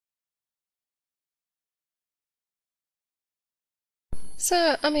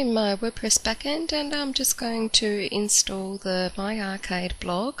So I'm in my WordPress backend and I'm just going to install the My Arcade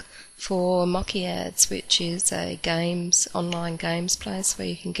blog for Mocky Ads, which is a online games place where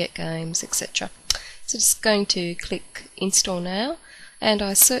you can get games, etc. So just going to click install now, and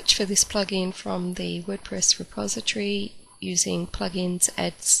I search for this plugin from the WordPress repository using plugins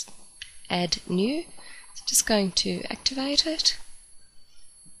add new. So just going to activate it.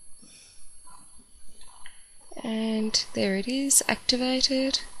 And there it is,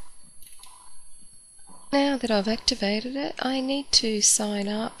 activated. Now that I've activated it, I need to sign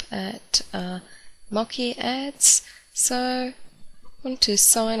up at Mocky Ads. So I want to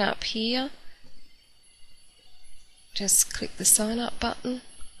sign up here. Just click the sign up button.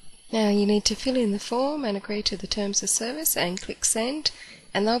 Now you need to fill in the form and agree to the terms of service and click send,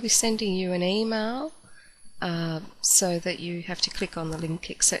 and they'll be sending you an email so that you have to click on the link,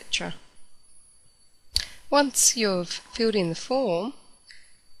 etc. Once you've filled in the form,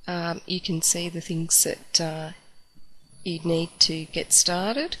 you can see the things that you need to get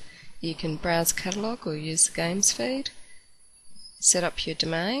started. You can browse catalogue or use the games feed, set up your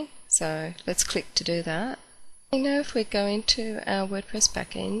domain, so let's click to do that. Now if we go into our WordPress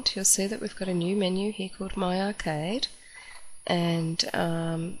backend, you'll see that we've got a new menu here called My Arcade, and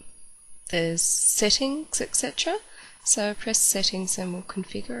there's settings, etc. So press settings and we'll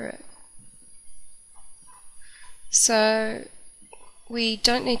configure it. So we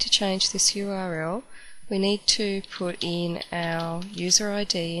don't need to change this URL. We need to put in our user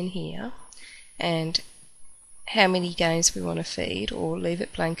ID in here and how many games we want to feed, or leave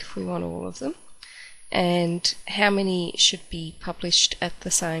it blank if we want all of them, and how many should be published at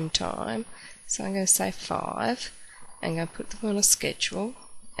the same time. So I'm going to say 5. I'm going to put them on a schedule,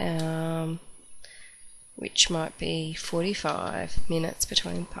 which might be 45 minutes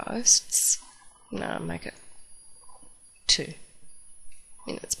between posts. No, make it 2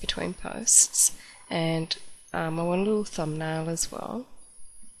 minutes between posts, and I want a little thumbnail as well.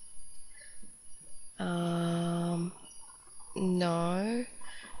 No, I'm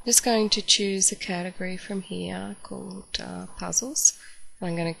just going to choose a category from here called puzzles.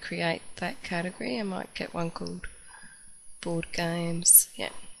 I'm going to create that category. I might get one called board games.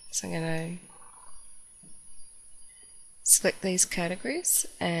 Yeah, so I'm going to select these categories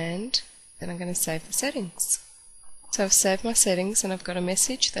and then I'm going to save the settings. So I've saved my settings and I've got a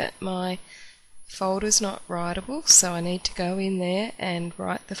message that my folder's not writable, so I need to go in there and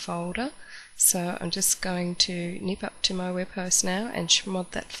write the folder. So I'm just going to nip up to my web host now and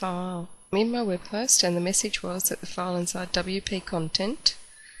chmod that file. I'm in my web host and the message was that the file inside WP content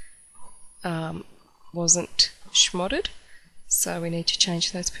wasn't chmodded, so we need to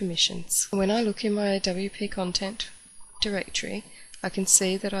change those permissions. When I look in my WP content directory, I can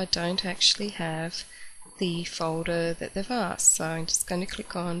see that I don't actually have the folder that they've asked. So I'm just going to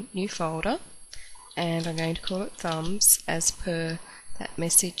click on new folder and I'm going to call it thumbs as per that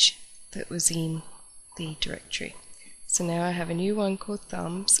message that was in the directory. So now I have a new one called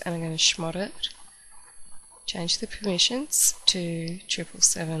thumbs and I'm going to chmod it, change the permissions to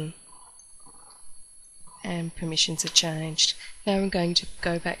 777, and permissions are changed. Now I'm going to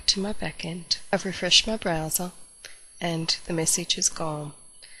go back to my backend. I've refreshed my browser and the message is gone.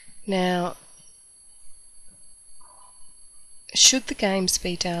 Now, should the games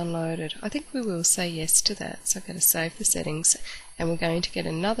be downloaded? I think we will say yes to that. So I'm going to save the settings and we're going to get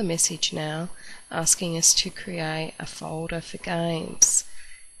another message now asking us to create a folder for games.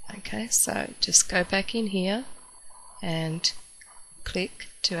 Okay, so just go back in here and click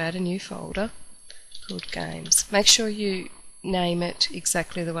to add a new folder called games. Make sure you name it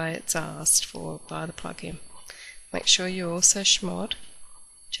exactly the way it's asked for by the plugin. Make sure you also chmod,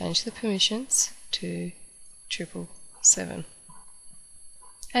 change the permissions to 777.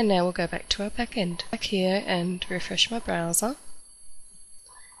 And now we'll go back to our backend. Back here and refresh my browser.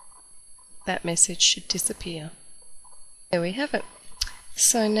 That message should disappear. There we have it.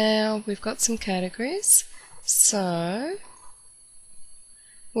 So now we've got some categories. So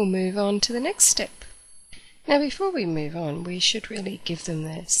we'll move on to the next step. Now before we move on, we should really give them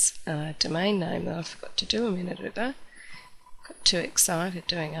this domain name that I forgot to do a minute ago. Got too excited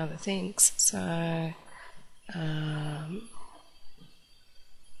doing other things. So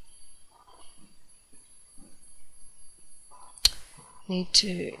need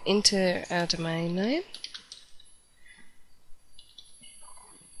to enter our domain name.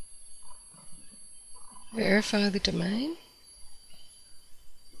 Verify the domain.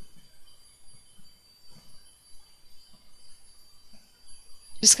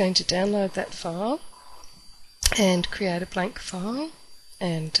 Just going to download that file and create a blank file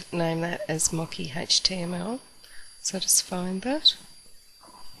and name that as Mocky HTML. So just find that.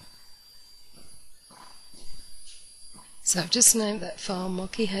 So I've just named that file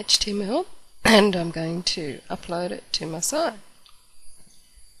Mocky HTML, and I'm going to upload it to my site.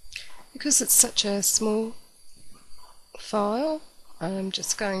 Because it's such a small file, I'm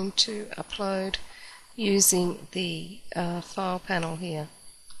just going to upload using the file panel here.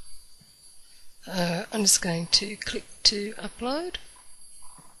 I'm just going to click to upload.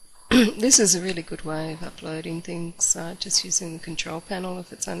 This is a really good way of uploading things, just using the control panel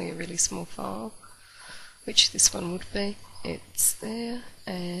if it's only a really small file, which this one would be. It's there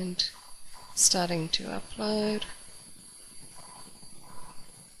and starting to upload,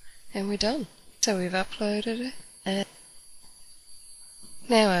 and we're done. So we've uploaded it, and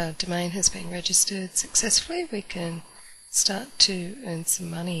now our domain has been registered successfully. We can start to earn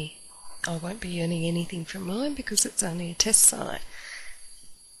some money. I won't be earning anything from mine because it's only a test site.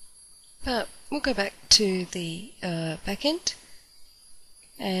 But we'll go back to the back end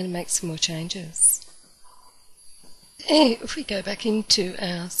and make some more changes. If we go back into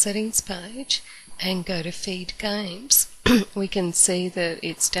our settings page and go to feed games, we can see that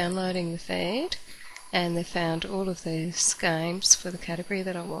it's downloading the feed and they found all of these games for the category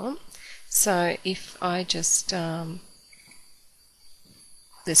that I want. So if I just there's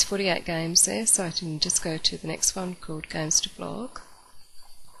 48 games there, so I can just go to the next one called Games to Blog,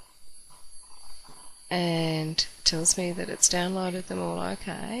 and it tells me that it's downloaded them all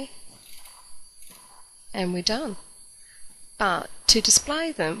okay, and we're done. But to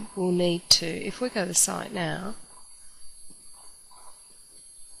display them, we'll need to, if we go to the site now,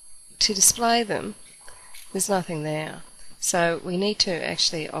 to display them, there's nothing there. So we need to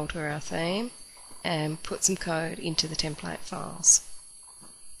actually alter our theme and put some code into the template files.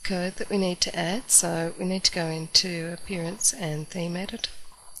 Code that we need to add, so we need to go into Appearance and Theme Editor,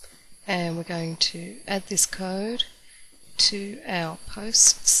 and we're going to add this code to our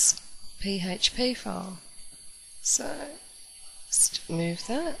posts PHP file. So just move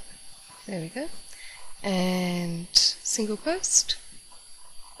that, there we go, and single post.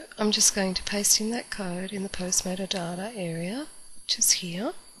 I'm just going to paste in that code in the post metadata area, which is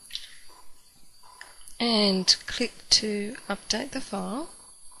here, and click to update the file.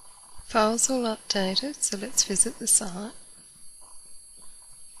 File's all updated, so let's visit the site.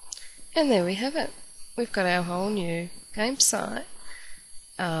 And there we have it. We've got our whole new game site.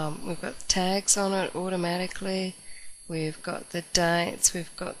 We've got tags on it automatically. We've got the dates.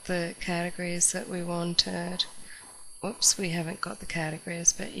 We've got the categories that we wanted. Whoops, we haven't got the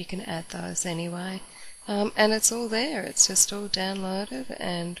categories, but you can add those anyway. And it's all there. It's just all downloaded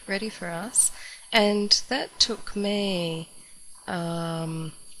and ready for us. And that took me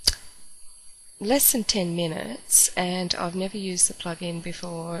less than 10 minutes, and I've never used the plugin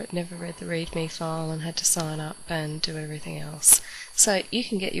before, never read the README file and had to sign up and do everything else. So you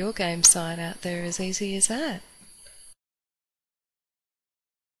can get your game site out there as easy as that.